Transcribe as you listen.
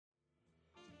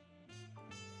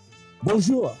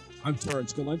Bonjour, I'm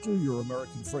Terrance, your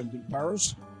American friend in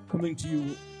Paris, coming to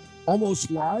you almost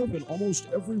live and almost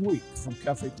every week from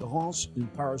Café Terrance in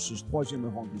Paris's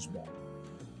Troisième arrondissement.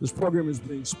 This program is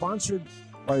being sponsored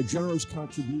by a generous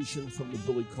contribution from the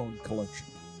Billy Cohn Collection.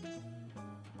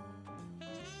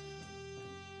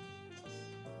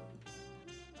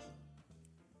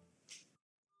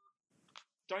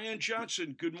 Diane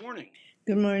Johnson, good morning.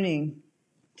 Good morning,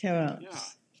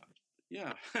 Terrance.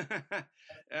 Yeah.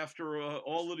 After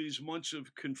all of these months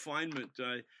of confinement,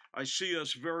 I see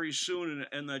us very soon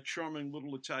in that charming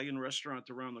little Italian restaurant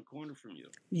around the corner from you.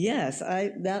 Yes,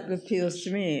 that appeals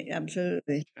to me,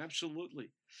 absolutely. Absolutely.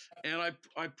 And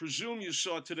I presume you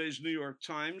saw today's New York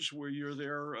Times where you're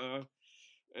there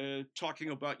talking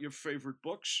about your favorite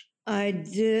books. I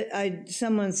did.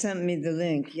 Someone sent me the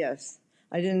link. Yes,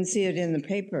 I didn't see it in the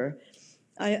paper.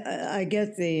 I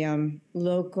get the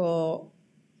local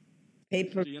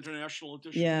paper, the international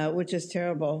edition. Yeah, which is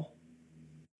terrible.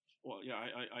 Well, yeah,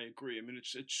 I agree. I mean,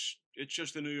 it's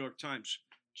just the New York Times.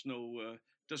 It's no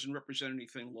doesn't represent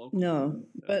anything local. No,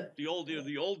 but the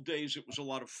old days, it was a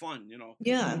lot of fun.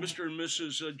 Yeah, Mr. and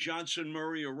Mrs. Johnson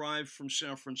Murray arrived from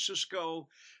San Francisco.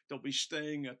 They'll be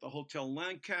staying at the Hotel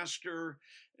Lancaster,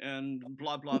 and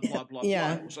blah blah blah blah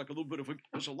Yeah. blah. It was like it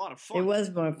was a lot of fun. It was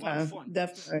more A lot of fun,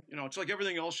 definitely. It's like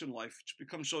everything else in life. It's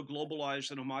become so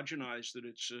globalized and homogenized that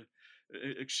it's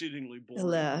exceedingly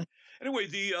boring. Yeah. Anyway,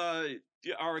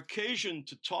 our occasion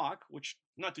to talk, which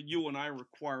not that you and I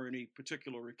require any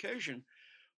particular occasion,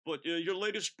 but your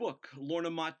latest book, Lorna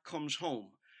Mott Comes Home.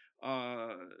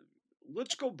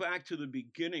 Let's go back to the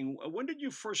beginning. When did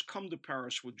you first come to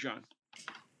Paris with John?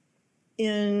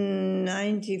 In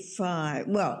 95.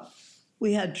 Well,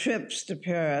 we had trips to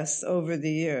Paris over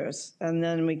the years, and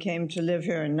then we came to live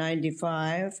here in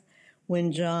 95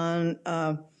 when John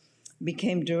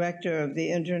became director of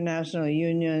the International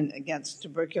Union Against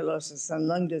Tuberculosis and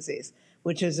Lung Disease,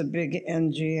 which is a big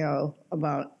NGO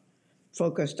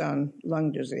focused on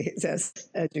lung disease, as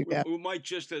you get. We might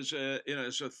just as a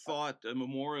thought, a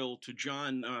memorial to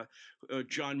John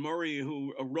Murray,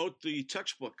 who wrote the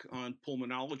textbook on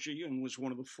pulmonology and was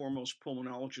one of the foremost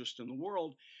pulmonologists in the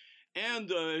world.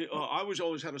 And I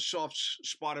always had a soft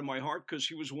spot in my heart because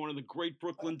he was one of the great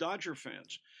Brooklyn Dodger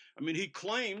fans. I mean, he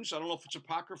claims, I don't know if it's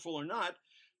apocryphal or not,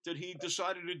 that he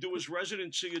decided to do his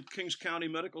residency at Kings County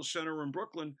Medical Center in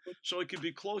Brooklyn so he could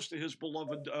be close to his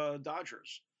beloved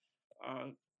Dodgers.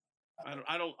 I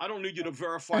don't need you to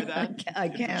verify that. I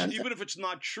can't. Even if it's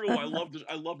not true, I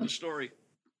love the story.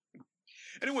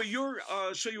 Anyway,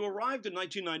 so you arrived in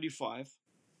 1995.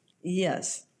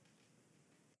 Yes.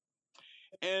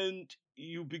 And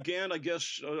you began, I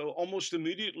guess, almost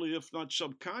immediately, if not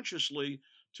subconsciously,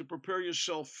 to prepare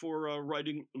yourself for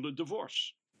writing Le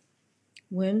Divorce.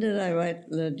 When did I write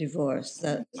Le Divorce?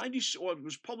 It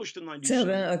was published in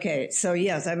 97. Okay, so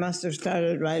yes, I must have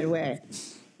started right away.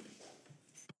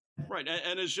 Right,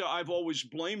 and as I've always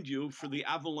blamed you for the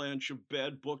avalanche of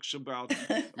bad books about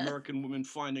American women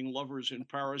finding lovers in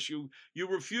Paris, you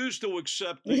refused to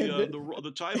accept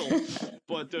the title.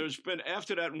 But there's been,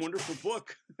 after that wonderful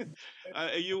book,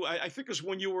 I think it's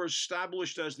when you were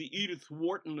established as the Edith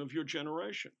Wharton of your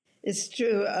generation. It's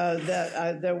true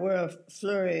that there were a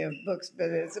flurry of books,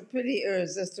 but it's a pretty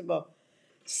irresistible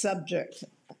subject.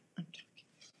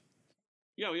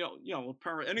 Yeah.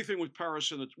 Well, anything with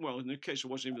Paris in the case it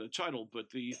wasn't even the title, but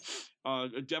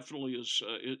it definitely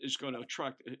is going to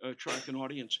attract an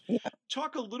audience. Yeah.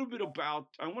 Talk a little bit about.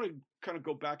 I want to kind of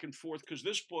go back and forth because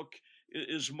this book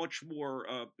is much more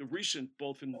recent,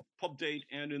 both in pub date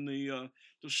and in the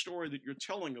story that you're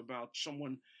telling about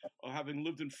someone having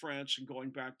lived in France and going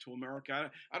back to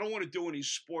America. I don't want to do any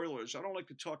spoilers. I don't like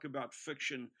to talk about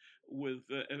fiction with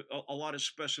a lot of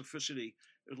specificity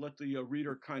and let the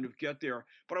reader kind of get there.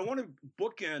 But I want to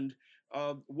bookend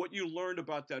what you learned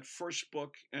about that first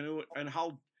book and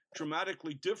how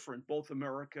dramatically different both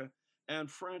America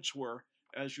and France were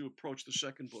as you approach the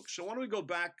second book. So why don't we go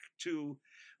back to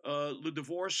Le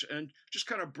Divorce and just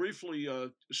kind of briefly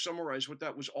summarize what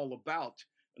that was all about,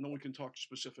 and then we can talk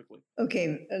specifically.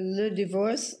 Okay, Le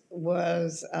Divorce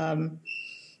was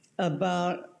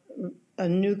about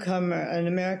an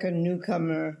American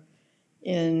newcomer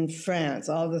in France,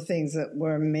 all the things that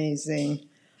were amazing,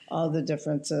 all the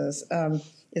differences.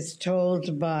 It's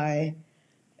told by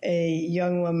a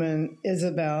young woman,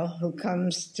 Isabel, who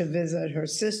comes to visit her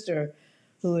sister,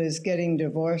 who is getting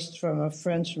divorced from a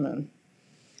Frenchman.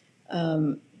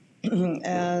 And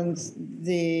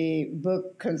the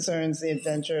book concerns the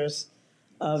adventures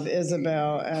of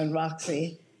Isabel and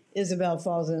Roxy. Isabel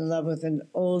falls in love with an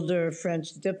older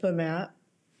French diplomat,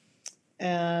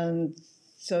 and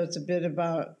so it's a bit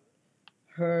about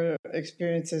her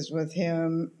experiences with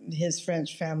him, his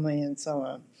French family, and so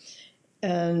on.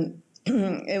 And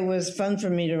it was fun for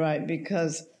me to write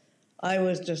because I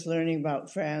was just learning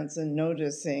about France and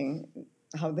noticing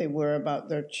how they were about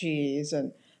their cheese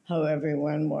and how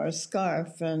everyone wore a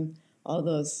scarf and all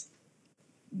those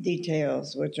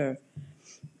details, which are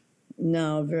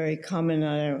now very common.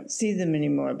 I don't see them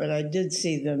anymore, but I did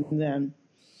see them then.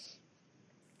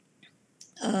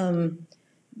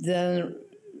 Then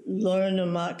Laura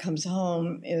Nomot Comes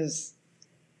Home is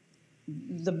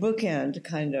the bookend,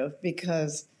 kind of,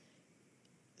 because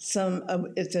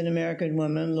it's an American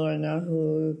woman, Lorna,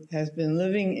 who has been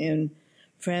living in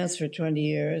France for 20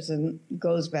 years and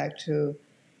goes back to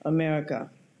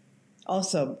America,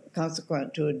 also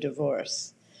consequent to a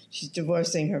divorce. She's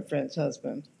divorcing her French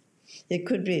husband. It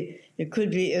could be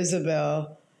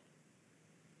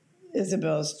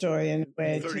Isabel's story in a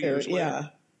way 30 too. years later. Yeah.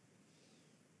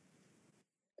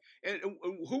 And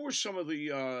who were some of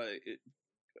the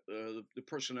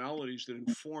personalities that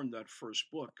informed that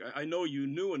first book? I know you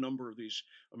knew a number of these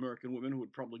American women who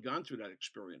had probably gone through that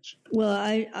experience. Well,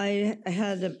 I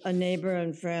had a neighbor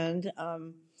and friend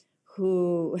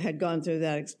who had gone through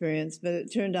that experience, but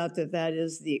it turned out that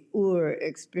is the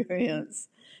experience.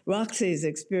 Roxy's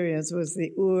experience was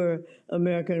the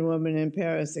American woman in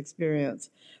Paris experience.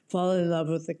 Fall in love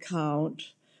with the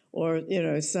Count, or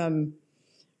some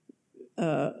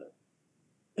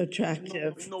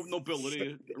attractive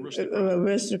nobility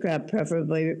aristocrat,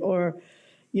 preferably, or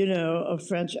a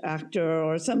French actor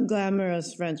or some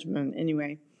glamorous Frenchman,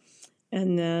 anyway.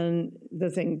 And then the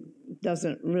thing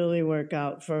doesn't really work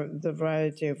out for the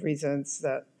variety of reasons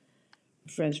that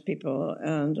French people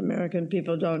and American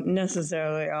people don't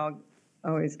necessarily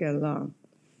always get along.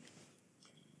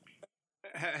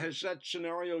 Has that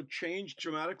scenario changed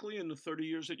dramatically in the 30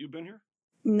 years that you've been here?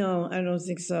 No, I don't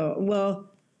think so.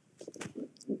 Well,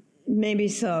 maybe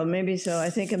so. I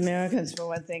think Americans, for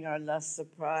one thing, are less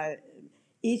surprised.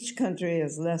 Each country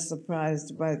is less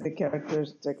surprised by the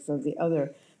characteristics of the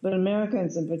other. But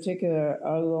Americans in particular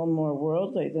are a little more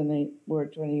worldly than they were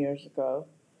 20 years ago.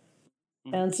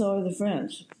 Mm-hmm. And so are the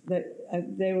French.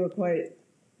 They were quite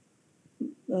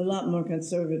a lot more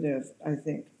conservative, I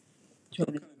think.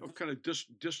 Kind of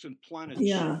distant planets.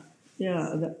 Yeah,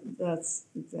 that's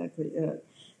exactly it.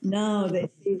 Now they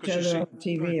see each other on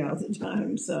TV all the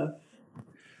time, so.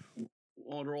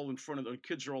 Well, they're all in front of their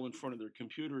kids are all in front of their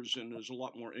computers, and there's a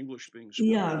lot more English being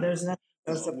spoken. Yeah, there's not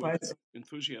surprising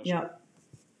enthusiasm. Yeah.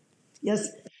 Yes.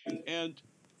 And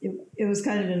it was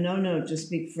kind of a no-no to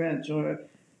speak French to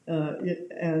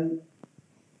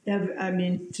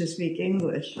speak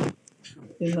English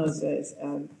in those days.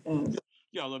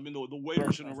 Yeah, I mean, the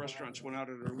waiters in the restaurants went out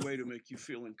of their way to make you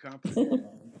feel incompetent.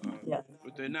 Yeah.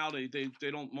 But now they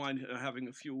don't mind having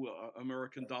a few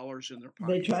American dollars in their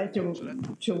pocket. They try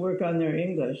to work on their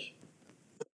English.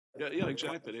 Yeah,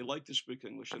 exactly. They like to speak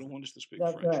English. They don't want us to speak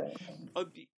That's French.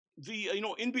 Right.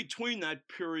 In between that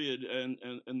period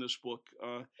and this book,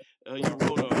 you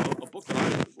wrote a book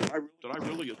that I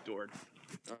really adored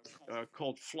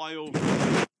called Flyover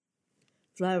Lives.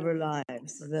 Flyover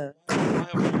Lives.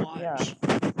 Yeah.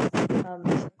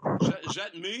 Is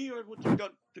that me or what? You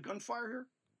got the gunfire here?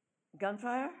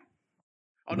 Gunfire?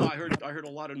 Oh no, I heard a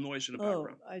lot of noise in the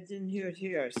background. I didn't hear it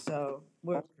here, so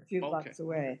we're a few blocks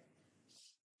away.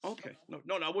 Okay. No,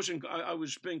 I wasn't. I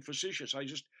was being facetious. I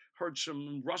just heard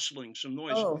some rustling, some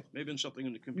noise, maybe something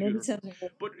in the computer. Maybe something.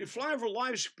 But Flyover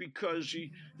Lives, because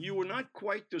you were not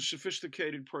quite the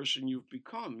sophisticated person you've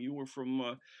become. You were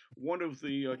from one of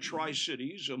the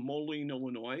Tri-Cities, Moline,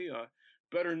 Illinois,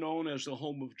 better known as the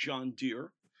home of John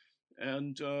Deere,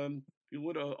 and you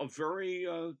led a very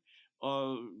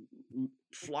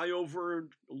flyover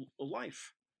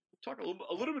life. Talk a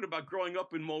little bit about growing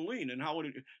up in Moline and how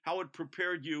it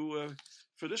prepared you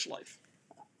for this life.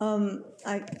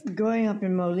 Growing up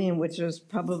in Moline, which was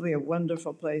probably a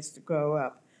wonderful place to grow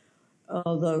up,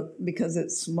 although because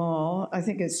it's small, I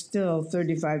think it's still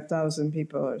 35,000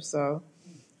 people or so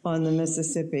on the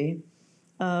Mississippi.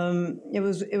 It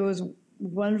was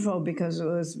wonderful because it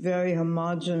was very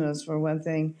homogenous, for one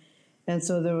thing, and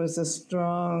so there was a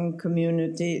strong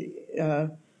community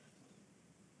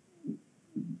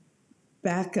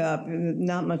backup,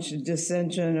 not much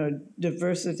dissension or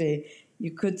diversity. You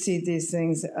could see these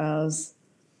things as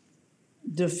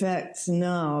defects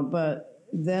now, but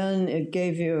then it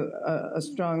gave you a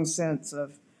strong sense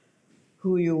of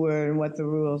who you were and what the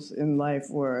rules in life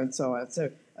were and so on. So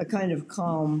a kind of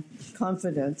calm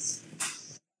confidence.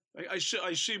 I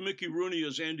see Mickey Rooney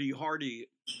as Andy Hardy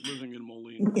living in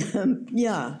Moline.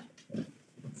 Yeah.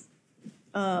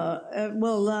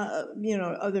 Well,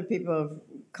 other people have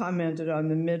commented on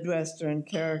the Midwestern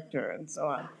character and so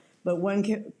on. But one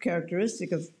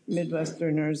characteristic of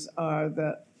Midwesterners are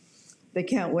that they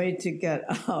can't wait to get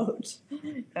out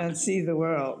and see the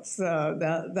world. So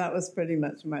that was pretty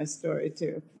much my story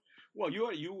too. Well,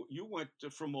 you went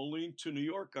from Moline to New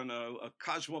York on a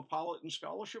cosmopolitan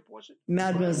scholarship, was it?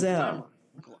 Mademoiselle.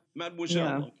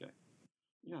 Mademoiselle. Yeah. Okay.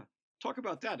 Yeah. Talk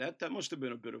about that. That must have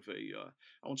been a bit of I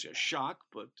won't say a shock,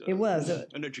 but it was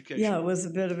an education. Yeah, it was a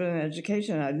bit of an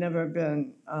education. I'd never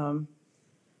been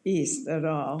east at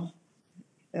all.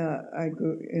 I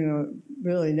grew,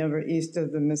 really never east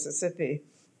of the Mississippi,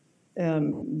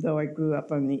 though I grew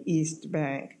up on the East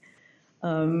Bank.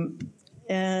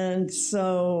 And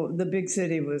so the big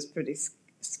city was pretty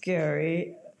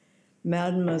scary.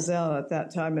 Mademoiselle at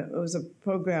that time, it was a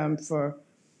program for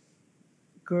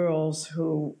girls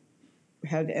who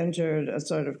had entered a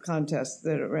sort of contest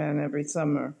that it ran every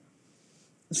summer.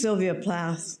 Sylvia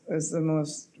Plath is the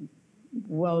most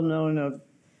well-known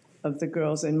of the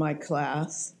girls in my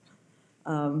class.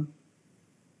 And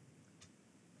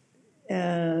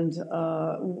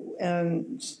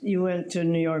you went to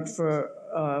New York for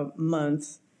a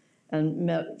month and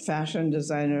met fashion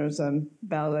designers and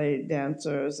ballet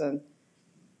dancers and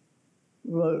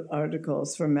wrote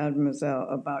articles for Mademoiselle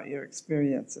about your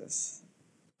experiences.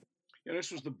 Yeah,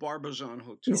 this was the Barbizon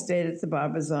Hotel. You stayed at the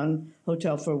Barbizon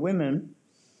Hotel for Women.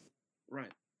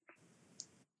 Right.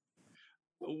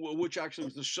 Which actually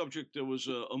was the subject. There was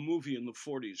a movie in the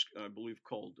 40s, I believe,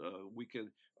 called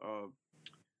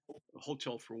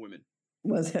Hotel for Women.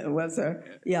 Was there?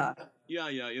 Yeah.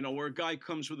 Yeah. Where a guy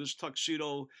comes with his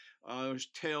tuxedo, his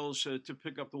tails to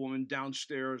pick up the woman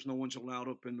downstairs. No one's allowed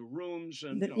up in the rooms.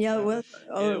 And it was.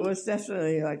 It was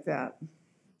definitely like that.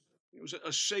 It was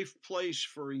a safe place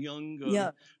for young,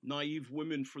 naive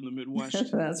women from the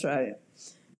Midwest. That's right.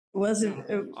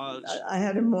 I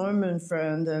had a Mormon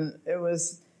friend, and it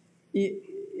was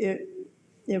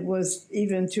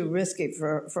even too risky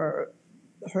for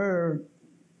her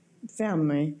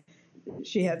family.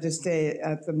 She had to stay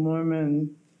at the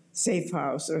Mormon safe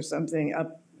house or something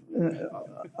up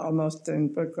almost in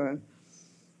Brooklyn.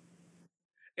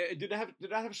 Did that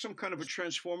have some kind of a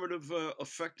transformative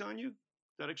effect on you,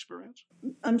 that experience?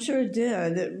 I'm sure it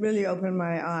did. It really opened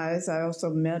my eyes. I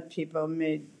also met people,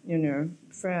 made,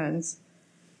 friends.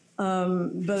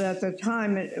 But at the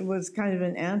time, it was kind of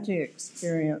an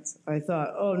anti-experience. I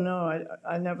thought, oh, no,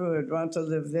 I never would want to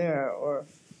live there or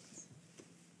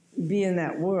be in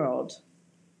that world.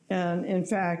 And in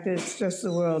fact, it's just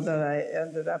the world that I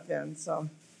ended up in, so.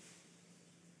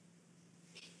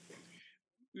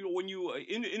 When you,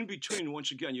 in between,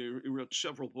 once again, you wrote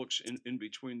several books in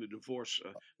between, the divorce,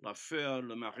 l'affaire,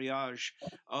 le mariage,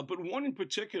 but one in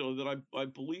particular that I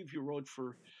believe you wrote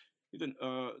for even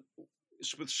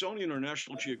Smithsonian or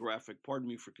National Geographic, pardon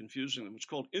me for confusing them. It's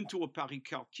called Into a Paris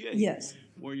Quartier. Yes.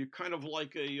 Where you kind of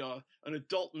like an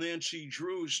adult Nancy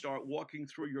Drew start walking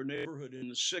through your neighborhood in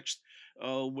the 6th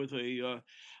with a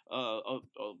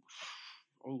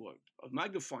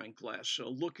magnifying glass,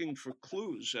 looking for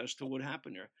clues as to what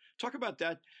happened there. Talk about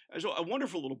that as a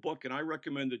wonderful little book, and I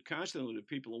recommend it constantly to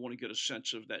people who want to get a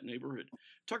sense of that neighborhood.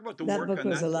 Talk about the work on that. That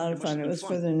book was a lot of fun. It was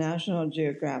for the National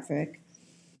Geographic,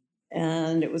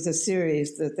 and it was a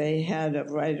series that they had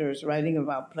of writers writing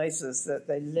about places that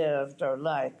they lived or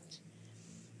liked.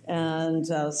 And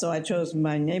so I chose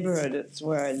my neighborhood. It's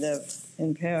where I live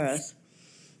in Paris.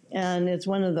 And it's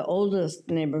one of the oldest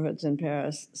neighborhoods in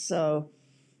Paris. So,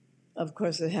 of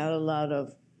course, it had a lot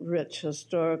of rich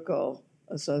historical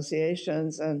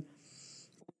associations. And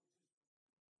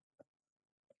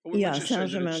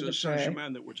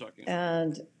Saint-Germain that we're talking about.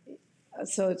 And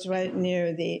so it's right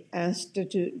near the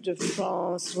Institut de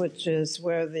France, which is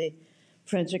where the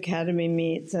French Academy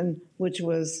meets, and which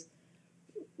was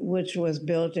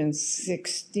built in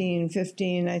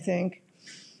 1615, I think,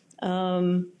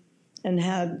 and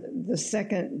had the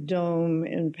second dome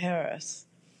in Paris.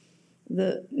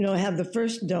 Had the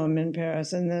first dome in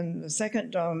Paris, and then the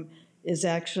second dome is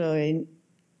actually,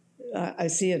 I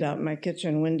see it out my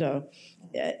kitchen window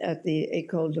at the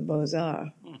École des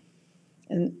Beaux-Arts.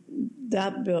 And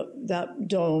that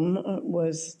dome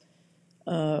was,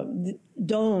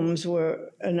 domes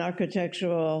were an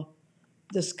architectural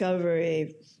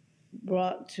discovery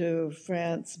brought to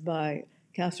France by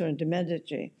Catherine de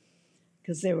Medici,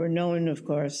 because they were known, of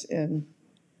course, because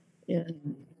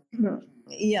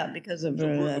of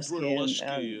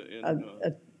Brunelleschi and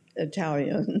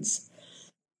Italians.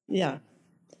 Yeah.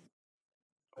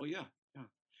 Oh, yeah.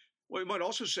 Well, you might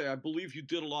also say, I believe you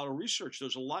did a lot of research.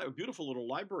 There's a beautiful little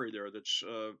library there that's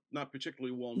not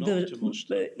particularly well known to most.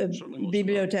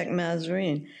 Bibliothèque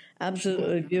Mazarin,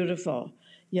 absolutely beautiful.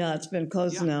 Yeah, it's been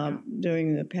closed Yeah, now yeah.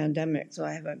 during the pandemic, so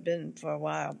I haven't been for a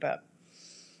while. But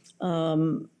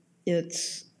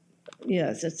it's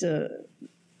yes, it's an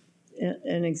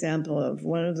example of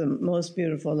one of the most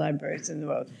beautiful libraries in the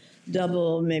world,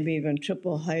 double, maybe even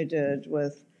triple heighted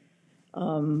with I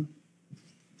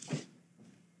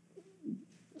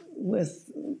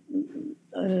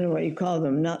don't know what you call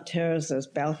them, not terraces,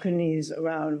 balconies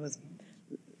around with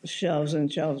shelves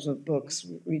and shelves of books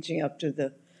reaching up to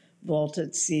the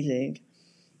vaulted ceiling.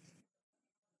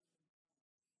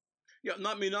 Yeah,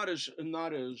 not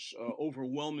as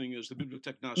overwhelming as the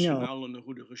Bibliothèque No, Nationale in the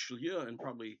Rue de Richelieu, and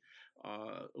probably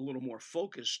a little more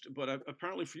focused. But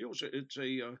apparently for you, it's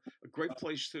a great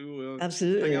place to hang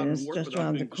absolutely, out and and it's work just without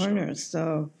around the being corner.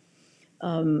 disturbed.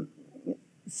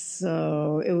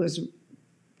 So it was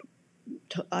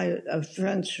a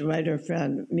French writer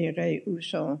friend, Mireille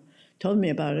Houchon, told me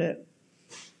about it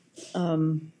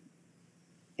and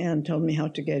told me how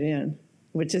to get in,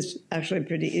 which is actually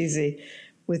pretty easy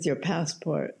with your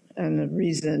passport and a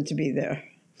reason to be there.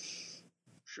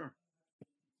 Sure.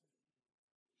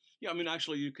 Yeah, I mean,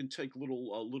 actually, you can take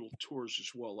little tours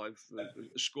as well. I've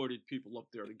escorted people up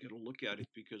there to get a look at it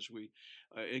because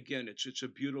again, it's a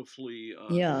beautifully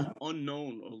Yeah,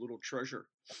 unknown little treasure,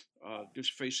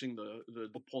 just facing the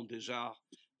Pont des Arts.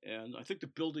 And I think the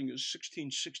building is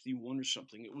 1661 or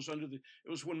something. It was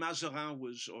when Mazarin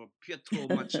was, or Pietro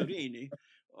Mazzarini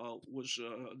was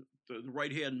the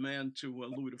right hand man to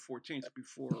Louis XIV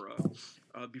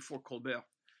before Colbert.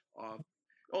 Uh,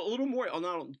 a little more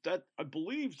now that I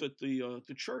believe that the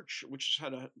church, which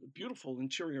has had a beautiful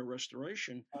interior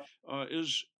restoration,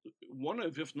 is one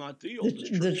of, if not the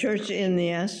oldest the church in church Paris. in the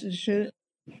Institute.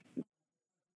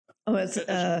 Oh, it's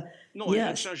As No, in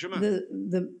yes, Saint Germain.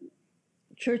 the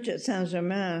church at Saint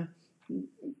Germain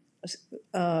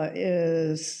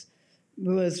is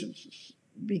was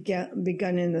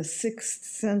begun in the 6th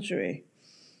century.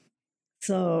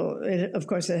 So, of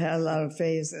course, it had a lot of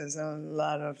phases and a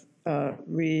lot of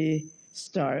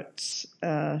restarts,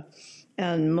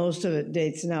 and most of it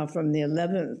dates now from the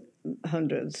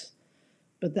 1100s.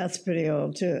 But that's pretty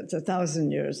old too. It's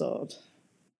 1,000 years old.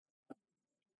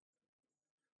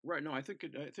 Right. No, I think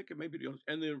it may be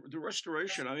and the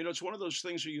restoration. I mean, it's one of those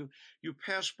things where you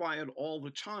pass by it all the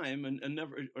time and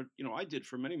never. I did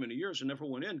for many years and never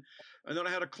went in. And then I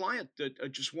had a client that I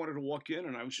just wanted to walk in,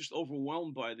 and I was just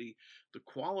overwhelmed by the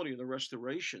quality of the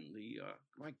restoration.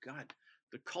 My God,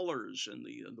 the colors and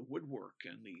the woodwork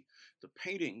and the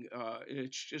painting.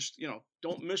 It's just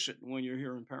don't miss it when you're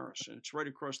here in Paris, and it's right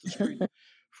across the street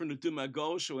from the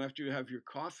Dumago. So after you have your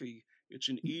coffee, it's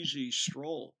an easy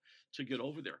stroll to get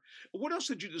over there. What else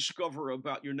did you discover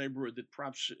about your neighborhood that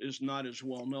perhaps is not as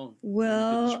well known when you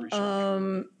did this Well,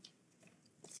 research?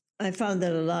 I found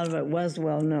that a lot of it was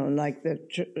well known, like the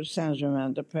Saint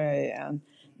Germain des Prés and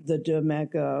the De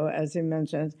Mago, as you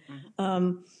mentioned.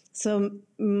 Hmm. So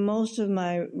most of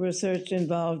my research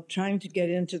involved trying to get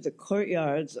into the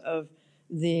courtyards of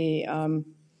the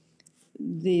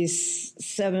these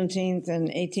 17th and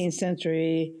 18th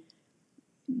century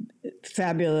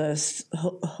fabulous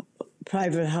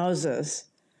private houses,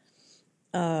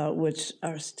 which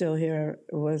are still here.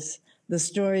 The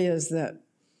story is that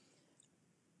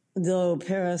though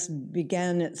Paris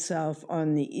began itself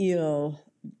on the Ile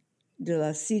de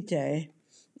la Cité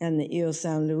and the Ile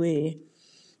Saint Louis,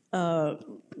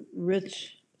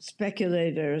 rich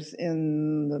speculators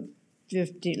in the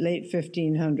late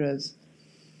 1500s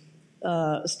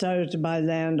started to buy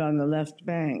land on the left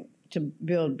bank to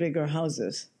build bigger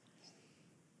houses.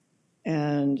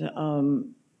 And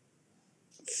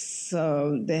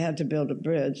so they had to build a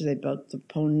bridge. They built the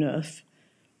Pont Neuf,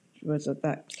 which was at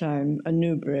that time a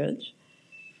new bridge.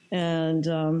 And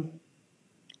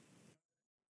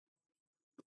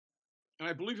And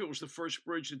I believe it was the first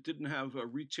bridge that didn't have a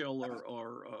retail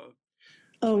or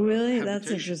oh, really? That's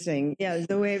habitation. interesting. Yeah,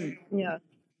 the way, yeah,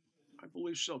 I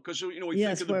believe so, because we think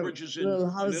yes, of the where bridges little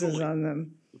in houses Italy, on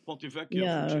them. the Ponte Vecchio, for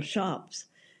Yeah, or example. shops.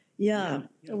 Yeah, Yeah,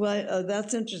 yeah. well,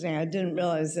 that's interesting. I didn't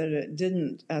realize that it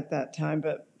didn't at that time,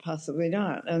 but possibly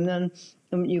not. And then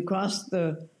you crossed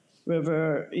the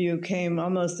river, you came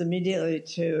almost immediately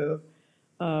to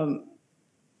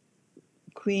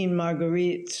Queen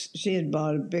Marguerite. She had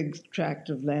bought a big tract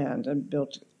of land and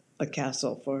built a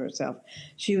castle for herself.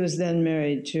 She was then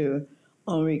married to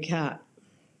Henri IV,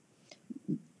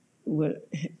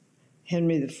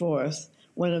 Henry IV,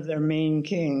 one of their main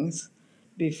kings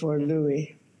before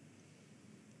Louis.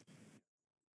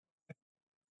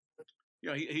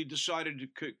 Yeah, he decided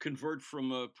to convert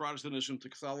from Protestantism to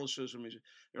Catholicism.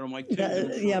 My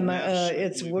tendon for a mass, I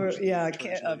It's believe was worth. Yeah,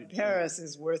 translated Paris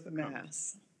is worth a comment.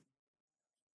 mass.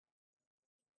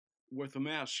 Worth a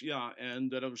Mass, yeah, and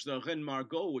that it was the Reine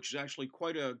Margot, which is actually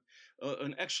quite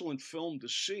an excellent film to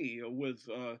see with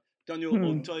Daniel Hmm.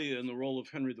 Auteuil in the role of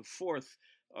Henry IV,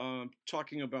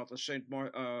 talking about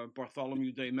the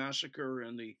Bartholomew Day massacre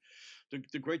and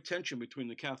the great tension between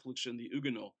the Catholics and the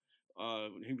Huguenots.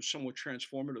 He was somewhat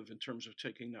transformative in terms of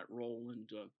taking that role and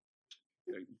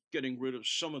getting rid of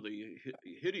some of the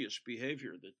hideous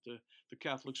behavior that the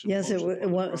Catholics Yes, imposed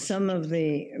upon the some Protestants at of the time.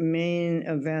 the main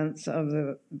events of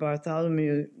the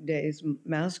Bartholomew Days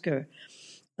massacre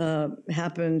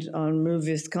happened on Rue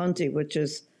Visconti, which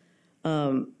is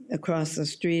across the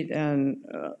street and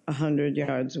 100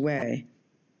 yards away.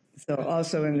 So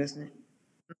also in this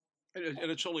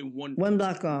And it's only one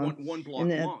block long, one and block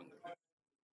long.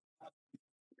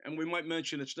 And we might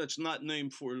mention that's not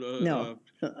named for no,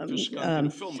 Visconti,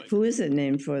 the filmmaker. who is it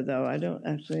named for though? I don't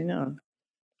actually know.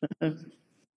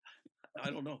 I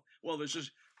don't know. Well, there's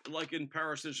just like in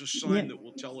Paris, there's a Yeah, sign that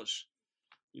will tell us,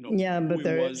 yeah, who but he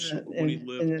there was isn't when he in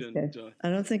lived, this and case. I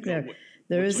don't think there what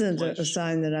took isn't a place.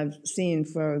 sign that I've seen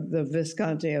for the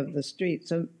Visconti of the street.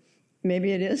 So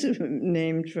maybe it is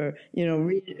named for,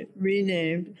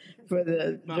 renamed for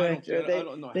the No, director. I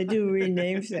don't know. They do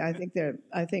rename. I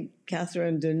think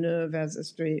Catherine Deneuve has a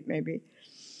street, maybe.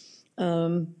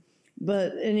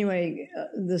 But anyway,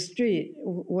 the street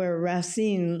where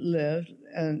Racine lived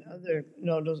and other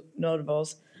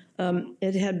notables,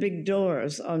 it had big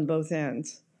doors on both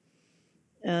ends.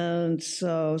 And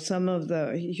so some of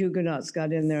the Huguenots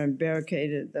got in there and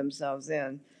barricaded themselves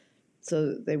in so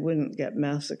that they wouldn't get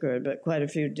massacred, but quite a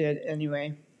few did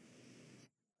anyway.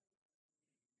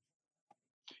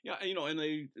 Yeah, and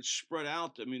they spread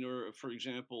out. I mean, or for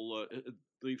example,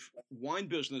 the wine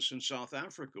business in South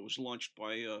Africa was launched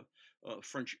by a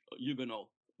French Huguenot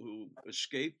who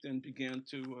escaped and began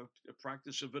to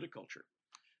practice viticulture.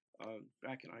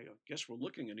 Back in, I guess we're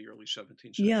looking in the early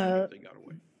 17th century Yeah. if they got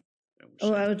away. That was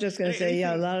Oh, I sad. was just going to say, yeah,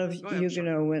 a Anything? lot of Go ahead. I'm sorry.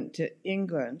 Huguenots went to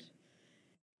England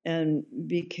and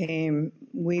became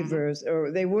Mm-hmm. weavers,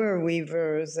 or they were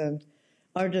weavers and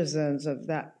artisans of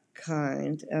that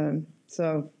kind. And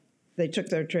so they took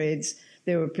their trades.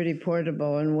 They were pretty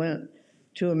portable and went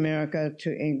to America,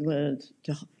 to England,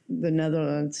 to the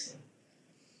Netherlands.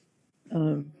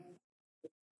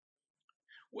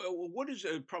 Well, what is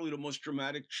probably the most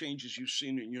dramatic changes you've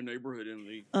seen in your neighborhood in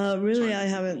the Really, time I that you've been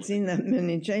haven't living seen there? that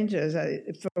many changes.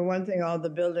 For one thing, all the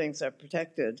buildings are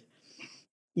protected.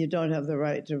 You don't have the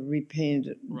right to repaint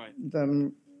Right.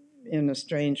 them in a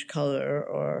strange color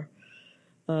or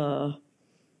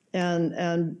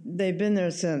and they've been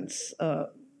there since the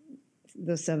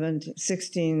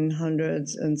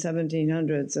 1600s and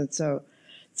 1700s, and so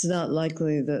it's not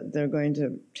likely that they're going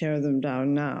to tear them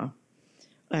down now.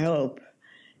 I hope.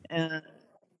 And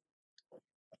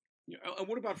Yeah. And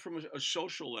what about from a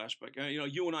social aspect?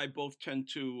 You and I both tend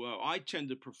to. I tend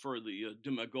to prefer the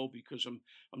Demago because I'm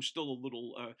still a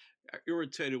little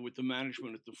irritated with the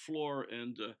management at the floor.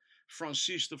 And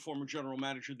Francis, the former general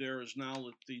manager there, is now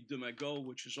at the Demago,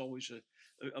 which is always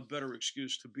a better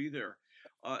excuse to be there.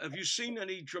 Have you seen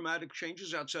any dramatic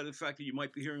changes outside of the fact that you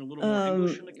might be hearing a little more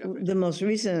English in the cafe? the most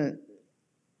recent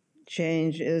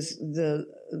change is the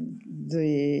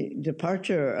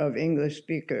departure of English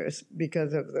speakers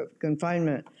because of the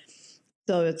confinement.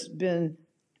 So it's been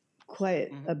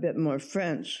quite Mm-hmm. a bit more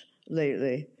French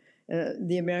lately.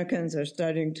 The Americans are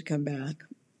starting to come back,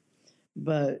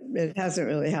 but it hasn't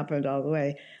really happened all the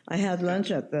way. I had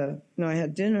lunch I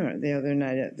had dinner the other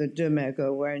night at the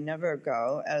Dumago, where I never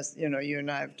go, as you know, you and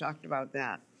I have talked about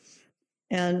that.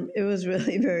 And it was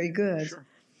really very good. Sure.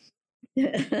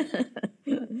 So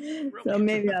Really?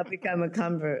 maybe I'll become a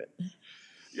convert.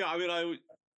 Yeah. I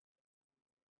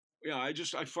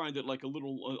find it like a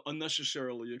little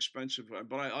unnecessarily expensive, but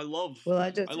Well, I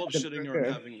just love had a sitting there and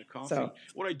burger. having the So, coffee.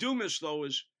 What I do miss though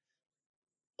is,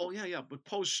 oh yeah, yeah, but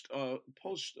post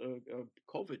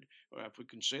COVID, if we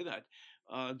can say that,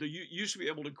 you used to be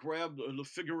able to grab the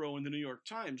Figaro and the New York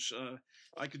Times.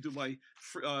 I could do my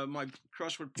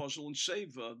crossword puzzle and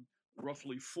save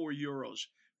roughly €4,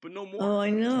 but no oh, more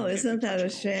I because we know. can't be Isn't that a touching all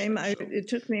this shame? stuff. So It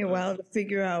took me a uh, while to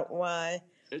figure out why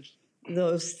it's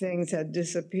those things had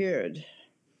disappeared.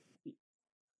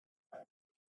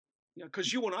 Yeah,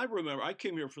 because you and I remember, I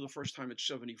came here for the first time at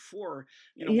 74,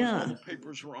 when all Yeah. the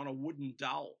papers were on a wooden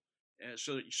dowel,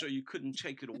 so you couldn't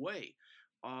take it away.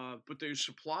 But they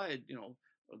supplied,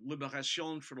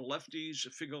 Liberation for the lefties,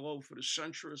 Figaro for the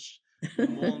centrists, Le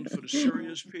Monde for the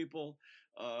serious people,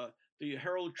 uh, the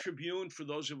Herald Tribune for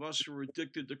those of us who are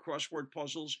addicted to crossword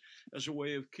puzzles as a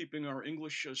way of keeping our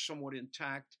English somewhat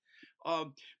intact.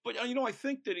 Um, but I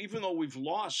think that even though we've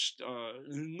lost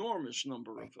an enormous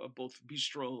number of both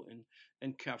bistro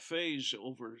and cafes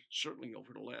over certainly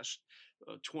over the last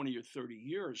 20 or 30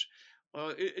 years,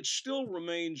 it still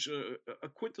remains a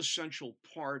quintessential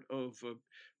part of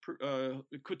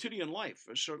quotidian life,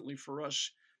 certainly for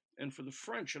us and for the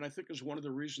French. And I think is one of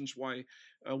the reasons why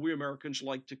we Americans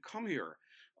like to come here.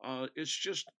 It's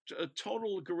just a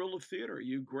total guerrilla theater.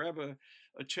 You grab a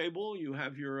table, you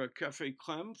have your cafe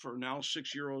creme for now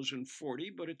 €6 and 40,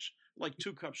 but it's like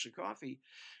 2 cups of coffee,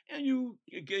 and you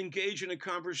engage in a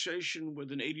conversation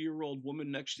with an 80-year-old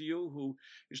woman next to you who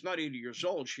is not 80 years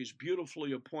old. She's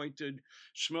beautifully appointed,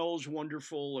 smells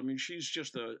wonderful. I mean, she's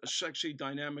just a sexy,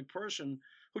 dynamic person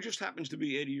who just happens to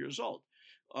be 80 years old.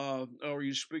 Or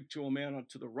you speak to a man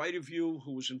to the right of you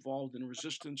who was involved in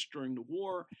resistance during the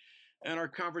war, and our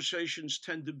conversations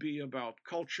tend to be about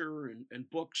culture and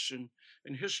books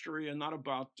and history, and not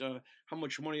about how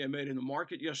much money I made in the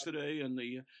market yesterday and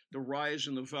the rise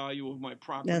in the value of my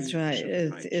property That's in right.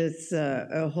 Pacific Heights. It's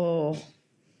a whole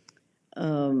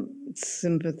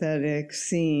sympathetic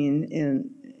scene in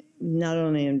not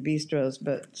only in bistros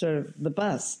but sort of the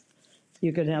bus.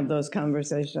 You could have those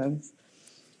conversations.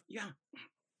 Yeah,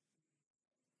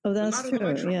 Oh, but that's not in the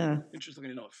true. metro. Yeah. Interestingly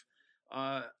enough,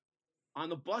 uh, on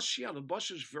the bus, yeah, the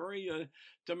bus is very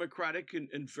democratic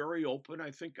and very open. I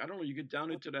don't know. You get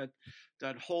down into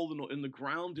that hole in the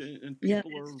ground, and Yeah,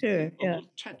 people it's are true. a Yeah.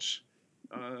 little tense.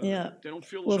 Yeah. They don't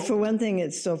feel as Well, for open. one thing,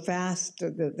 it's so fast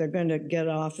that they're going to get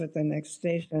off at the next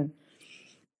station.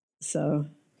 So,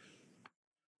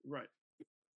 Right.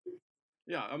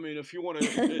 Yeah, I mean, if you want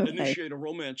to right. initiate a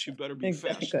romance, you better be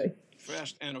Exactly.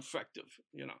 fast and effective.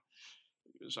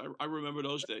 Because I remember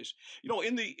those days.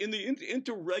 In the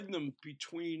interregnum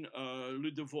between Le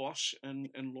Divorce and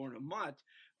Lorna Mott,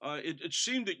 it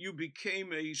seemed that you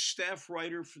became a staff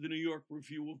writer for the New York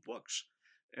Review of Books,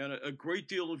 and a great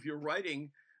deal of your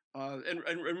writing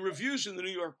and reviews in the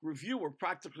New York Review were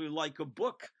practically like a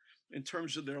book in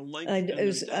terms of their length and their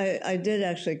depth. I did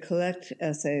actually collect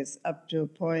essays up to a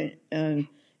point, and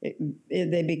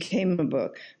they became a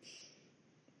book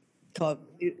called,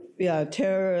 yeah,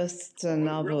 Terrorists and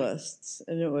Really? Novelists.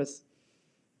 And it was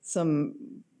some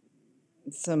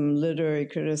literary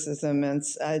criticism, and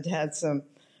I'd had some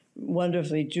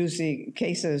wonderfully juicy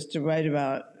cases to write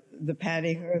about the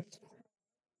Patty Hearst.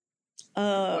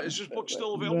 Well, is this book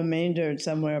still available? Remaindered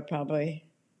somewhere, probably.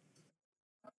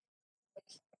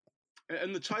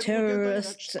 And the title again, Diane?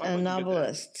 Terrorists I'd and like to get that.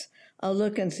 Novelists. I'll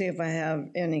look and see if I have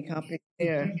any copies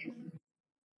here.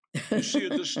 You see a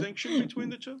distinction between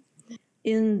the two?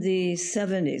 In the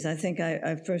 70s, I think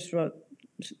I first wrote,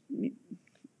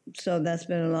 so that's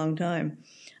been a long time.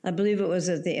 I believe it was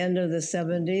at the end of the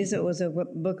 70s. It was a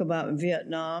book about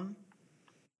Vietnam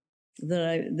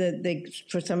that they,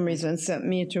 for some reason, sent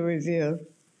me to review.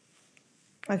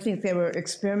 I think they were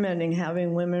experimenting,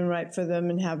 having women write for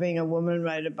them and having a woman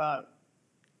write about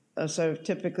a sort of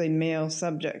typically male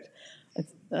subject.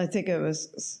 I think it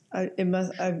was,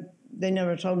 they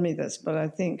never told me this, but I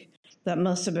think that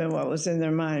must have been what was in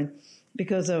their mind,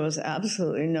 because there was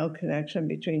absolutely no connection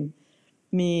between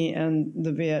me and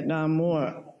the Vietnam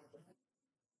War.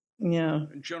 Yeah.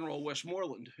 And General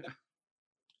Westmoreland.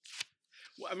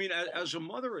 Well, I mean, as a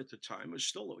mother at the time, it's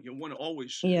still one always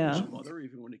is Yeah. a mother,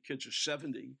 even when the kids are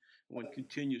 70. One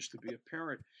continues to be a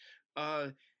parent. Uh,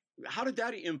 how did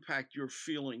that impact your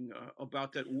feeling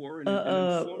about that war and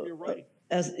inform your writing?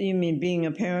 As you mean, being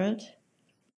a parent?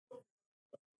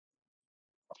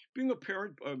 Being a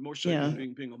parent, more so Yeah.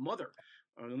 even being a mother.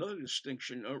 Another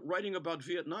distinction, writing about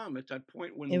Vietnam at that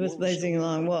point when It the was war was blazing still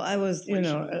along. Well, I was,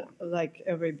 blazing along. like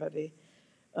everybody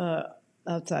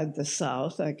outside the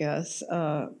South, I guess,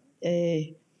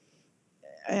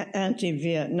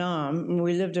 anti-Vietnam.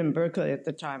 We lived in Berkeley at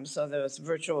the time, so there was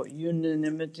virtual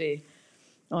unanimity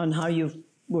on how you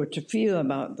were to feel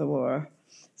about the war.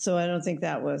 So I don't think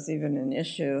that was even an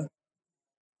issue.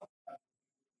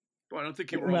 But I don't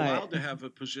think you were Right. allowed to have a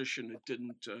position that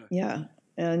didn't. Yeah,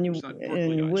 and Was you not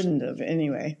Berkeleyized. wouldn't have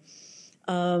anyway.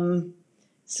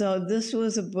 So this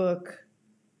was a book.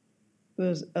 It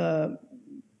was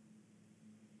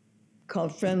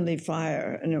called Friendly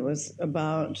Fire, and it was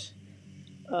about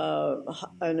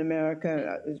an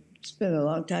American. It's been a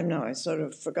long time now. I sort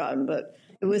of forgotten, but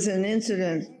it was an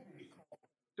incident.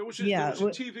 There was Yeah, a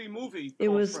TV movie it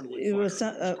called was Friendly it Fire. was It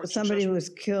was quite somebody who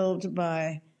successful. was killed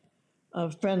by a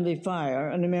friendly fire,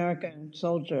 an American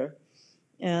soldier,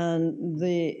 and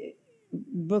the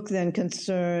book then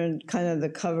concerned kind of the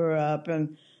cover up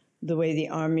and the way the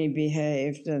army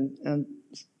behaved and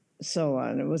so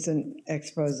on. It was an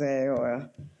expose or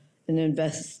an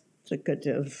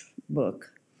investigative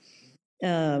book.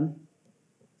 Um,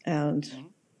 and Mm-hmm.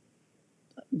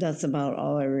 that's about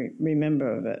all I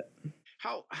remember of it.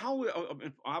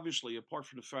 Obviously, apart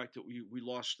from the fact that we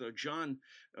lost John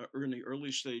in the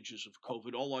early stages of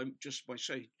COVID, all I just by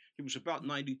say he was about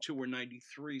 92 or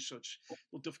 93, so it's a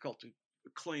little difficult to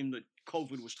claim that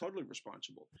COVID was totally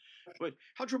responsible. But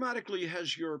how dramatically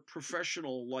has your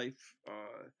professional life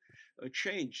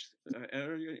changed,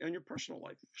 and your personal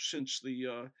life since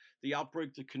the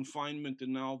outbreak, the confinement,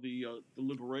 and now the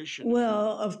liberation?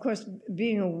 Well, of course,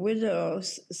 being a widow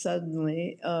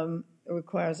suddenly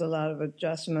requires a lot of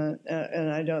adjustment,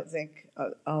 and I don't think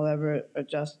I'll ever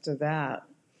adjust to that.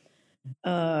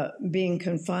 Being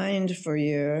confined for a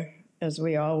year, as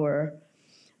we all were,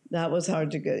 that was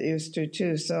hard to get used to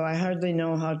too. So I hardly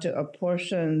know how to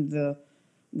apportion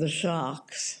the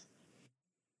shocks,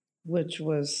 which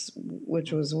was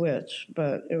which,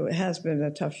 but it has been a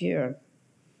tough year.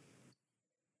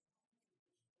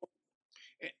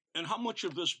 And how much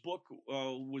of this book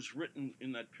was written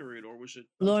in that period, or was it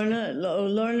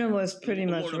Lorna was pretty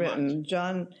much Lorna Mott? written.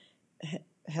 John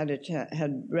had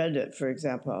read it, for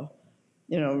example,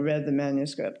 read the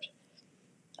manuscript.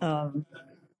 Um,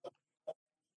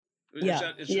 Is yeah,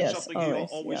 that yes, something he always,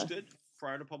 always yeah. did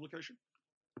prior to publication?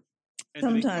 And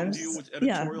did he come to you Sometimes, with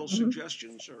yeah, editorial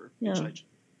suggestions or yeah, insights?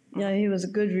 yeah. He was a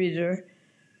good reader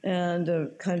and a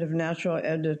kind of natural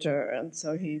editor, and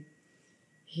so he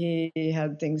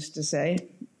had things to say.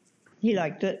 He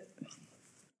liked it.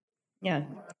 Yeah,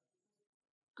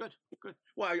 Good, good.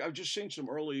 Well, I've just seen some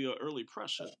early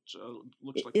press. It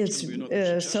looks like it's going it's to be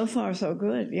another success so for you. far so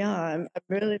good. Yeah, I've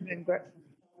really been great.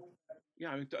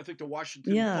 Yeah, I think the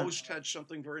Washington Yeah, Post had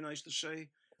something very nice to say.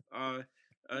 Uh,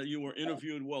 you were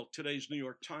interviewed. Well, today's New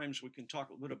York Times. We can talk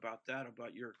a little bit about that,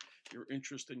 about your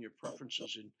interest and your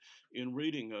preferences in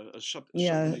reading something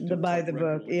yeah. they The do by quite the book.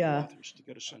 regularly for Yeah, authors to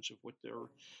get a sense of what they're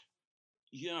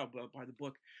by the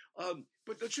book.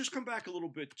 But let's just come back a little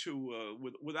bit to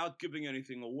without giving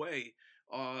anything away.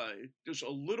 There's a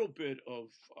little bit of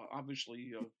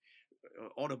obviously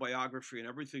autobiography and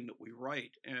everything that we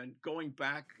write, and going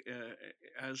back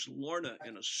as Lorna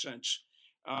in a sense.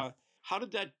 How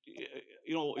did that,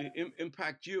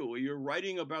 impact you? You're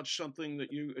writing about something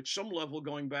that you, at some level,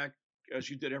 going back as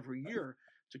you did every year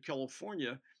to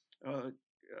California, uh,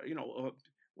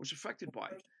 was affected by.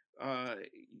 Uh,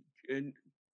 and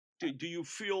do you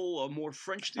feel more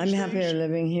French I'm these happier days?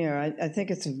 living here. I think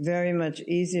it's very much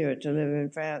easier to live in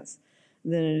France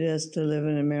than it is to live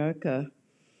in America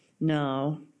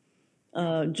now.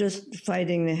 Just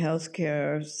fighting the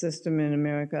healthcare system in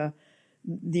America.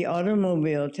 The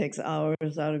automobile takes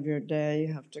hours out of your day.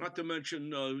 You have to Not to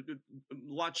mention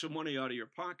lots of money out of your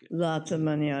pocket. lots of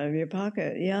money out of your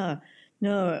pocket. Yeah,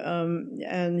 no,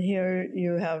 and here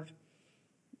you have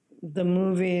the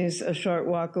movies a short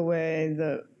walk away.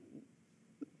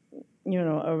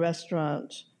 A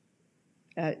restaurant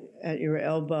at your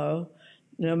elbow,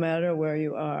 no matter where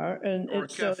you are, and Or a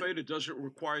it's so cafe that doesn't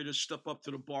require you to step up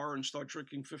to the bar and start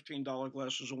drinking $15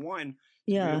 glasses of wine to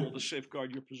be yeah, able to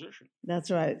safeguard your position. that's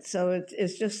right. So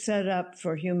it's just set up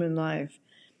for human life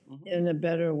Hmm. in a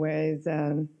better way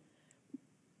than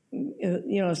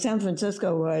San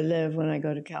Francisco, where I live when I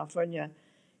go to California,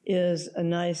 is a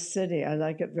nice city. I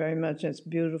like it very much. It's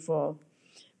beautiful.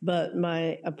 But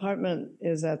my apartment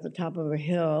is at the top of a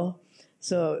hill,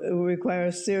 so it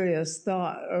requires serious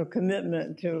thought or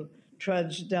commitment to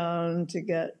trudge down to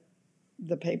get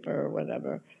the paper or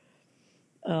whatever.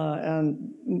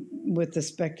 And with the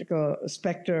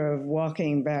specter of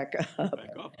walking back up, Back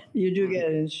up. you do Right.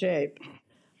 get in shape.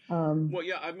 Well,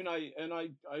 yeah. I mean,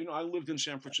 I lived in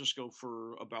San Francisco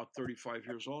for about 35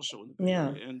 years, also in the Bay Yeah.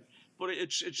 Area, and but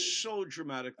it's so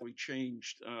dramatically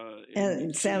changed.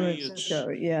 And To San me, it's Francisco,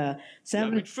 yeah. yeah. I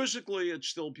mean, physically, it's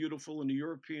still beautiful, and the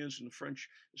Europeans and the French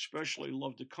especially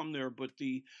love to come there. But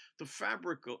the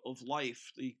fabric of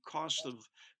life, the cost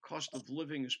of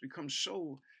living has become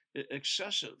so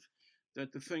excessive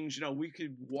that the things, we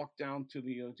could walk down to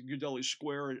the Gudelli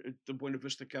Square at the Buena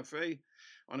Vista Cafe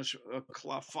on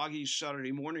a foggy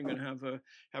Saturday morning and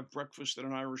have breakfast and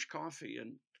an Irish coffee,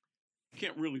 and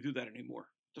can't really do that anymore.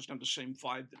 It doesn't have the same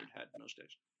vibe that it had in those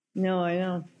days. No, I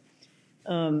know.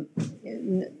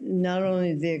 Not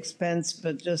only the expense,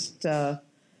 but just the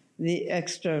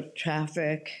extra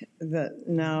traffic that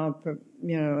now,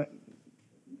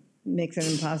 makes it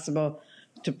impossible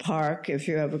to park if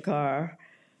you have a car.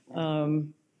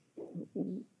 Um,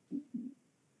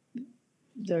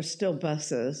 there's still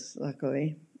buses,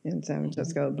 luckily, in San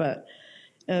Francisco, but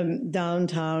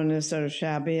downtown is sort of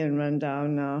shabby and run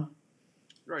down now.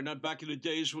 Right, not back in the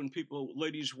days when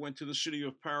ladies went to the city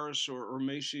of Paris or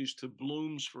Macy's to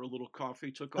Bloom's for a little coffee,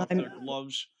 took off their I'm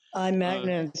gloves. I'm Uh,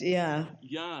 magnets. Yeah,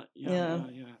 yeah, yeah, yeah.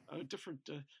 yeah, yeah. A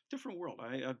different world.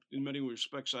 In many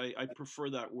respects, I prefer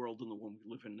that world than the one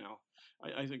we live in now.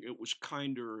 I think it was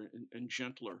kinder and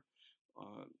gentler.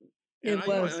 Uh, and It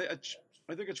was.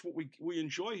 I think it's what we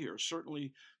enjoy here.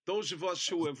 Certainly, those of us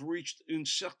who have reached un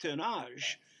certain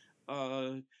âge,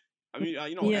 uh, I mean,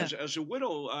 Yeah, as a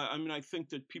widow, I mean, I think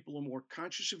that people are more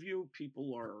conscious of you.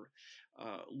 People are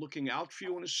looking out for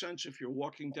you in a sense. If you're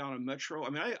walking down a metro, I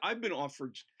mean, I've been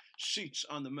offered seats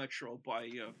on the metro by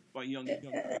young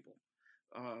people,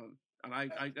 uh,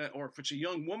 and or if it's a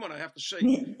young woman, I have to say,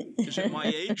 is it my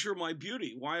age or my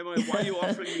beauty? Why are you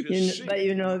offering me this seat? but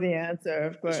you know the answer,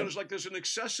 of So course. there's like there's an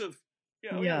excessive,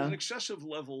 yeah, there's an Yeah. excessive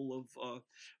level of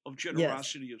Yes.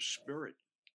 generosity of spirit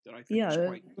that I think Yeah. is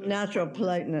Natural quite wonderful.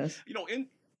 politeness. In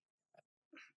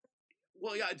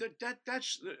well, yeah,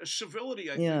 that's civility.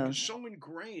 I think Yeah. is so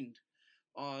ingrained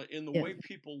in the Yeah. way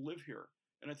people live here,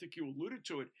 and I think you alluded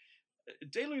to it.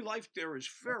 Daily life there is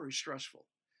very stressful.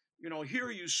 Here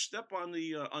you step on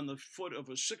the foot of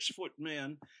a 6 foot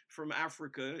man from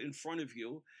Africa in front of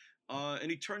you, and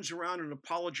he turns around and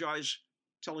apologizes,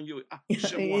 telling you,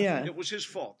 c'est moi, Yeah. it was his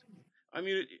fault. I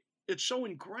mean, it's so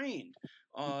ingrained,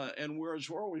 and whereas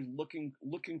we're always looking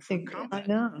for I combat.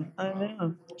 know. I Uh,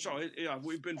 know. yeah,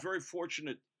 we've been very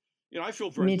fortunate. I feel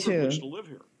very Me privileged too. to live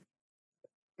here.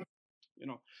 You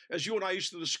know, as you and I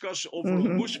used to discuss over a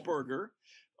Hmm. moose burger,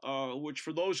 which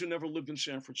for those who never lived in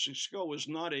San Francisco is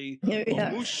not a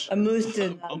Yeah. moose A moose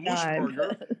did a not moose die.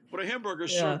 burger, but a hamburger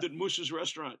Yeah. served at Moose's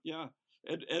restaurant. Yeah,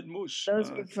 Ed Moose.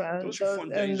 Those were fun. Those are fun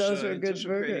days. Those were good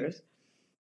Anticipating burgers.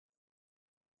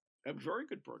 a very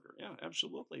good burger. Yeah,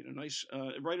 absolutely. And a nice,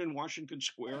 right in Washington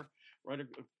Square, right a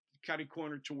catty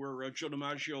corner to where Joe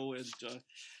DiMaggio and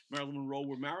Marilyn Monroe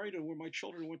were married, and where my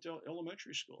children went to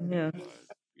elementary school. Yeah.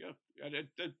 Yeah,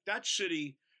 that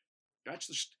city.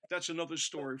 That's another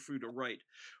story for you to write.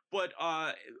 But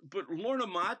Lorna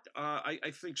Mott,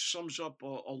 I think sums up a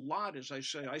lot. As I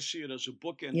say, I see it as a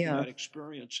bookend to Yeah. that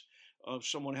experience of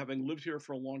someone having lived here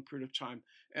for a long period of time.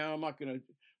 And I'm not going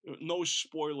to. No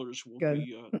spoilers will Good.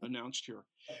 be announced here.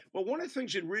 But one of the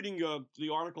things in reading the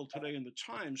article today in the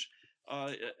Times,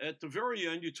 uh, at the very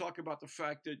end, you talk about the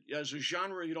fact that as a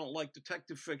genre, you don't like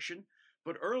detective fiction.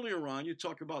 But earlier on, you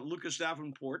talk about Lucas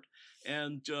Davenport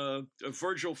and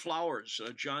Virgil Flowers,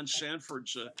 John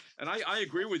Sanford's, and I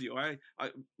agree with you.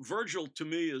 Virgil to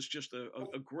me is just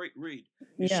a great read.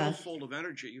 He's so Yeah. full of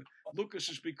energy. Lucas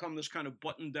has become this kind of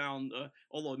button down,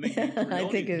 although it may be I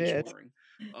Brioni think that it he's is. wearing,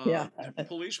 Yeah.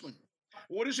 policeman.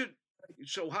 What is it?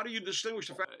 So how do you distinguish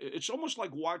the fact? It's almost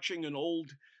like watching an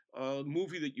old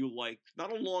movie that you liked,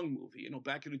 not a long movie.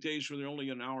 Back in the days where they're only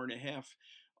an hour and a half.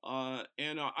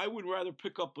 And I would rather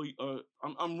pick up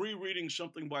I'm rereading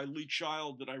something by Lee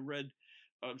Child that I read.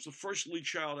 It was the first Lee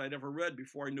Child I'd ever read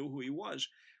before I knew who he was.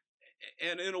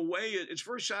 And in a way, it's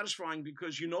very satisfying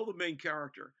because you know the main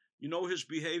character, you know his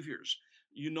behaviors,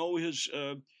 you know his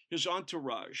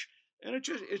entourage, and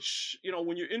it's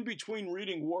when you're in between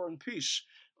reading War and Peace.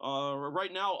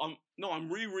 Right now, I'm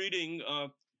rereading A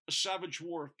Savage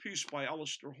War of Peace by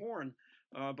Alistair Horn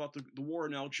about the war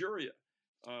in Algeria.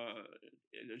 Uh,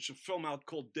 it's a film out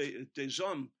called Des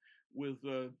Hommes with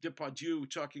Depardieu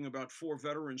talking about 4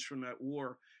 veterans from that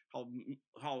war,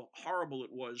 how horrible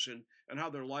it was, and how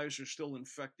their lives are still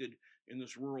infected in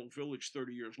this rural village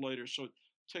 30 years later. So it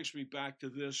takes me back to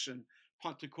this and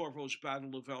Pontecorvo's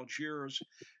Battle of Algiers.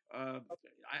 Uh,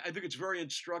 I think it's very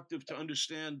instructive to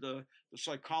understand the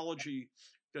psychology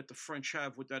that the French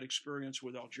have with that experience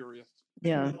with Algeria,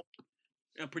 Yeah.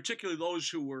 and particularly those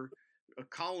who were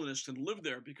colonists and lived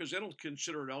there, because they don't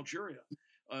consider it Algeria.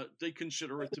 They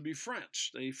consider it to be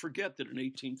France. They forget that in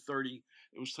 1830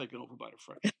 it was taken over by the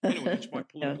French. Anyway, that's my Yeah.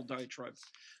 political diatribe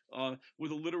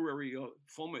with a literary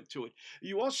foment to it.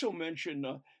 You also mentioned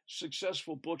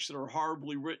successful books that are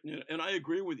horribly written, and I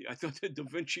agree with you. I thought the Da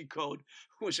Vinci Code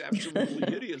was absolutely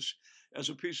hideous as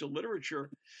a piece of literature,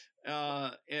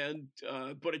 but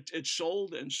it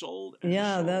sold and sold and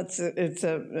Yeah, sold. it's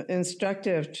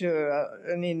instructive to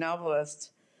any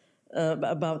novelist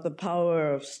about the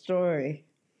power of story.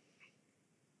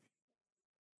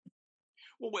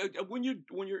 Well, when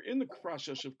you're in the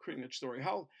process of creating that story,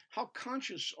 how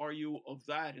conscious are you of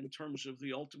that in terms of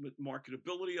the ultimate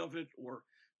marketability of it, or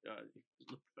uh,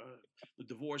 uh, the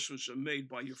divorce was made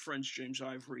by your friends James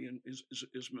Ivory and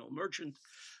Ismail Merchant?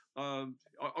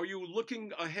 Are you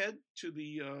looking ahead to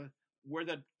the where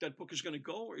that book is going to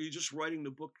go, or are you just writing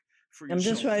the book for I'm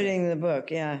yourself. just writing the book,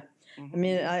 yeah. Mm-hmm. I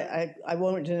mean, I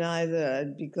won't deny that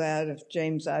I'd be glad if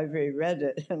James Ivory read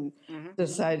it and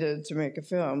decided to make a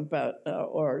film, but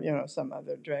or some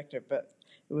other director. But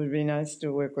it would be nice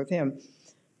to work with him.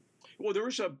 Well,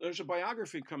 there's a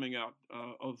biography coming out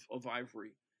of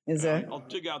Ivory. Is there? I'll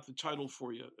dig out the title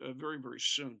for you very, very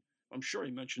soon. I'm sure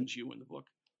he mentions you in the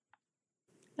book.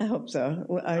 I hope so.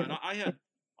 Well, And I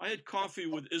had coffee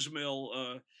with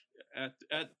Ismail at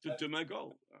the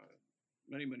Demego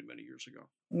many, many, many years ago.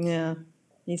 Yeah,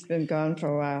 he's been gone for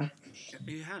a while.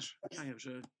 He has. Yeah, he was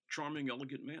a charming,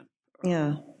 elegant man.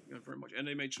 Yeah. Very much, and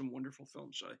they made some wonderful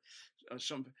films.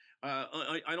 I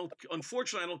don't.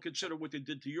 Unfortunately, I don't consider what they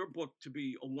did to your book to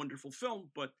be a wonderful film,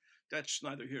 but that's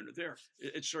neither here nor there.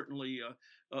 It certainly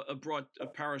brought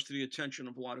Paris to the attention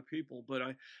of a lot of people. But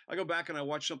I go back and I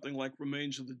watch something like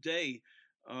Remains of the Day,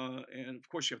 and of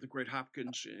course you have the great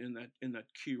Hopkins in that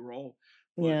key role.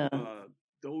 But, yeah.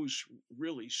 Those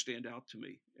really stand out to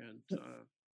me, and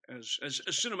as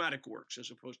cinematic works as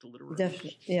opposed to literary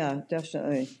works. Yeah,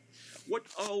 definitely.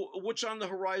 What's on the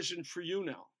horizon for you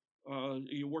now? Are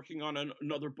you working on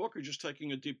another book, or just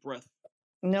taking a deep breath?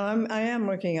 No, I am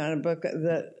working on a book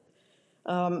that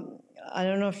I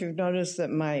don't know if you've noticed that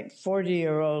my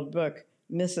 40-year-old book,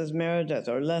 Mrs. Meredith,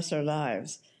 or Lesser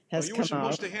Lives, has come out. You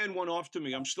were supposed to hand one off to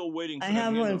me. I'm still waiting for I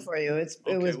have one for you.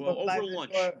 It was over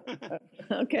lunch.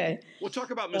 Okay. We'll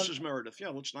talk about Mrs. Meredith. Yeah,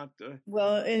 let's not.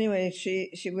 Well, anyway,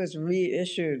 she was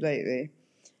reissued lately,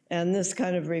 and this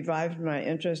kind of revived my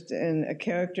interest in a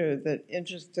character that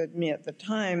interested me at the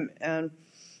time, and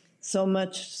so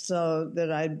much so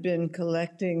that I'd been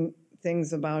collecting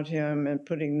things about him and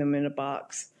putting them in a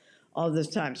box all this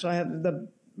time. So I have the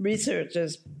research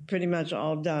is pretty much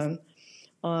all done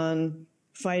on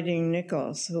Fighting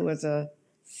Nichols, who was a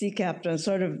sea captain,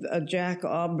 sort of a Jack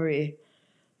Aubrey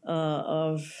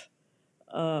of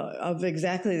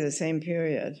exactly the same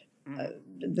period,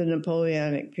 the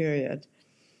Napoleonic period.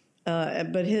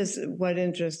 But what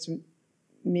interests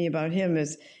me about him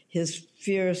is his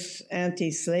fierce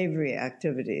anti-slavery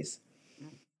activities.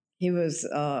 He was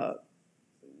a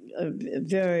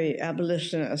very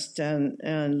abolitionist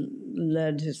and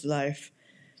led his life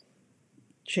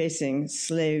chasing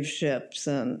slave ships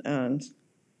and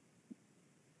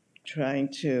trying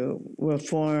to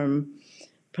reform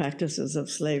practices of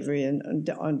slavery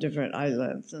on different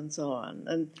islands and so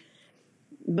on.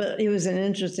 But he was an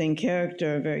interesting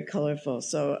character, very colorful.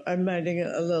 So I'm writing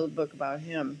a little book about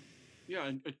him. Yeah,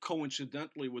 and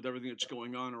coincidentally with everything that's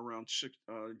going on around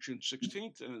June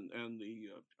 16th and the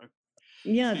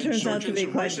it turns out to be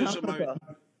quite topical.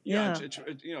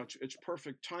 It's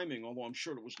perfect timing. Although I'm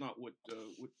sure it was not what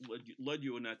led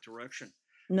you in that direction.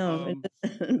 No,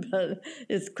 but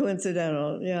it's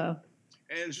coincidental. Yeah.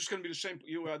 And it's just going to be the same.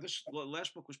 This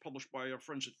last book was published by our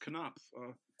friends at Knopf.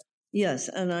 Yes,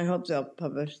 and I hope they'll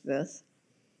publish this.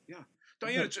 Yeah,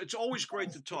 Diane, it's always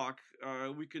great to talk.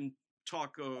 We can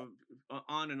talk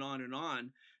on and on and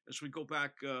on as we go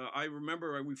back. I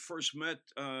remember we first met.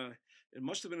 It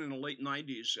must have been in the late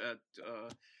 '90s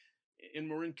in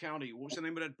Marin County. What was the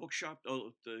name of that bookshop?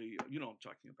 Oh, I'm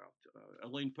talking about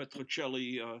Elaine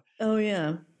Petrocelli. Oh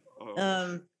yeah.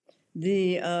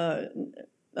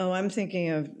 I'm thinking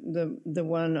of the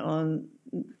one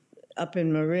up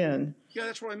in Marin. Yeah,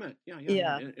 that's what I meant. Yeah.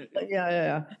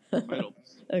 I don't.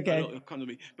 Okay. It'll come to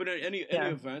me. But in any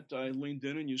event, I leaned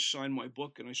in and you signed my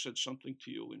book, and I said something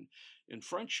to you in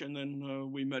French, and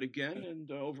then we met again,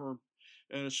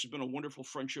 and it's been a wonderful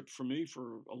friendship for me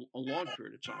for a long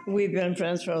period of time. We've been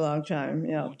friends for a long time.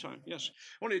 Yeah. A long time. Yes.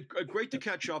 Well, great to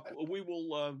catch up. We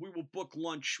will book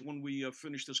lunch when we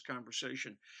finish this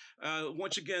conversation.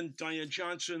 Once again, Diane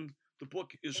Johnson. The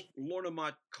book is Lorna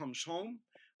Mott Comes Home.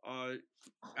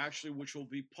 Actually, which will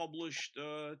be published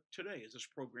today, as this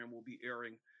program will be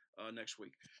airing next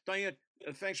week. Diane,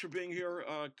 thanks for being here.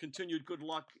 Continued good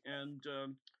luck, and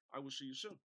I will see you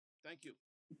soon. Thank you.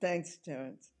 Thanks,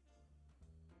 Terrance.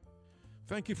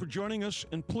 Thank you for joining us,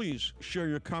 and please share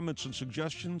your comments and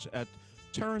suggestions at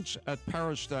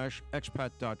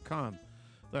Terrance@paris-expat.com.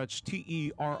 That's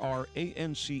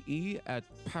TERRANCE at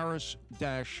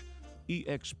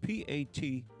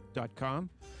paris-expat.com.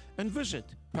 And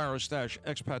visit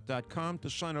paris-expat.com to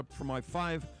sign up for my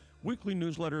 5 weekly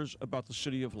newsletters about the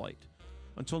City of Light.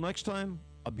 Until next time,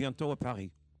 à bientôt à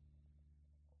Paris.